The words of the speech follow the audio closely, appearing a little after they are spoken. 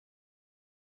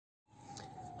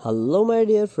Hello my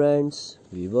dear friends,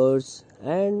 viewers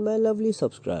and my lovely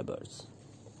subscribers.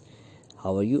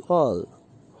 How are you all?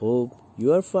 Hope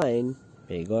you are fine.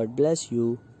 May God bless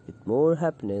you with more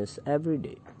happiness every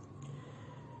day.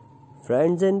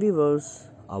 Friends and viewers,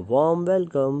 a warm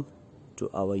welcome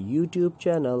to our YouTube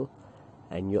channel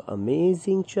and your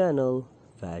amazing channel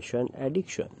Fashion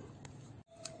Addiction.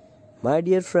 My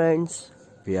dear friends,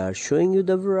 we are showing you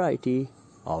the variety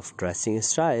of dressing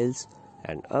styles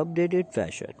and updated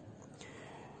fashion.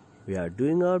 We are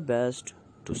doing our best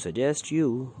to suggest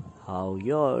you how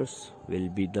yours will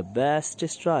be the best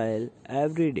style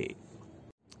every day.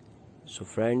 So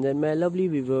friends and my lovely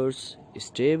viewers,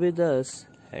 stay with us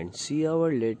and see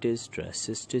our latest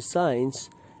dresses designs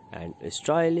and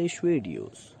stylish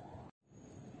videos.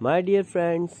 My dear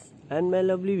friends and my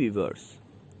lovely viewers,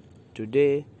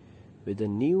 today with a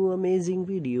new amazing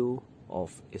video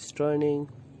of stunning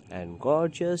and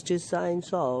gorgeous designs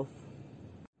of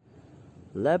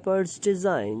leopards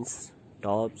designs,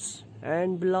 tops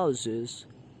and blouses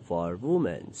for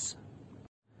women.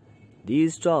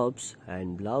 These tops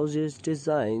and blouses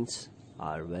designs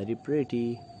are very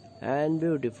pretty and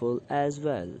beautiful as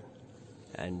well.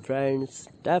 And friends,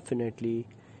 definitely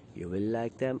you will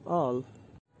like them all.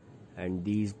 And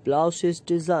these blouses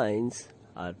designs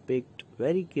are picked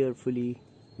very carefully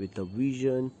with a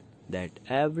vision that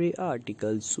every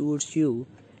article suits you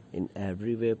in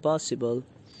every way possible.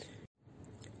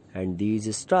 And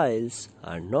these styles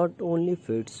are not only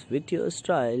fits with your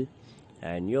style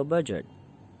and your budget,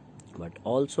 but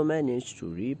also manage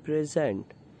to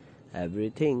represent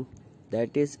everything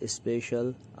that is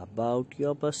special about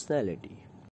your personality.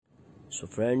 So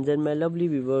friends and my lovely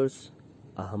viewers,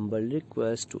 a humble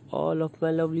request to all of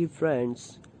my lovely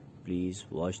friends, please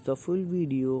watch the full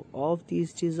video of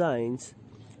these designs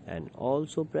and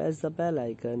also press the bell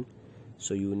icon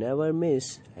so you never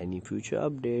miss any future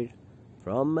update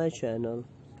from my channel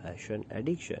Fashion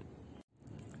Addiction.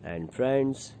 And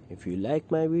friends, if you like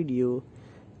my video,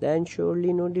 then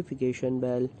surely notification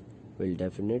bell will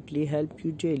definitely help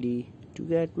you daily to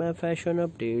get my fashion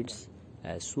updates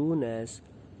as soon as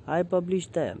I publish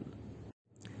them.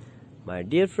 My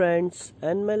dear friends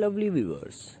and my lovely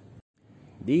viewers,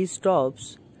 these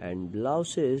tops and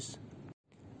blouses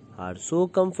are so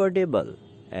comfortable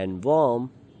and warm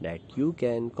that you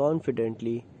can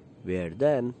confidently wear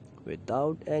them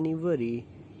without any worry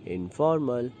in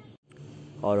formal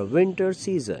or a winter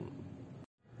season.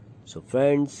 So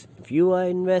friends, if you are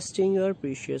investing your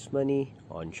precious money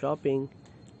on shopping,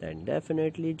 then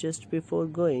definitely just before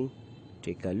going,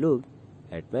 take a look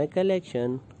at my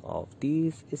collection of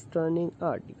these stunning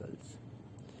articles.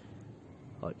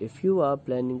 Or if you are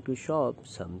planning to shop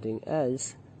something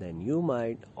else, then you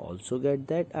might also get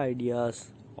that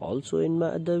ideas also in my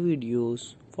other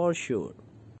videos for sure.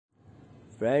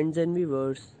 Friends and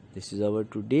viewers, this is our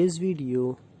today's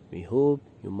video. We hope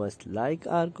you must like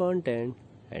our content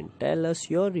and tell us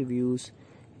your reviews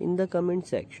in the comment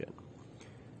section.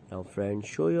 Now friends,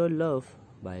 show your love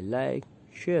by like,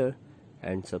 share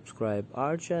and subscribe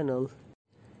our channel.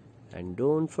 And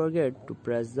don't forget to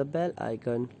press the bell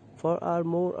icon for our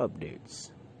more updates.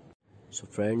 So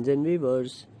friends and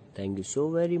viewers, thank you so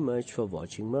very much for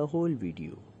watching my whole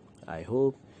video. I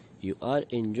hope you are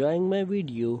enjoying my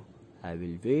video. I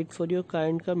will wait for your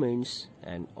kind comments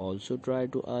and also try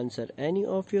to answer any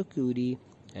of your query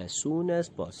as soon as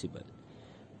possible.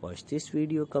 Watch this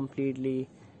video completely,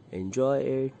 enjoy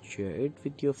it, share it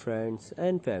with your friends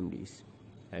and families.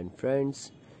 And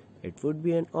friends, it would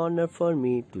be an honor for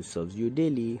me to serve you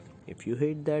daily if you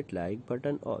hit that like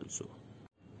button also.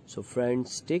 So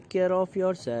friends, take care of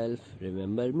yourself,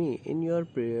 remember me in your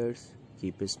prayers,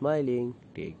 keep smiling,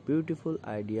 take beautiful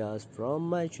ideas from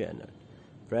my channel.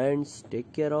 Friends,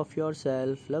 take care of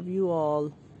yourself, love you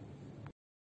all.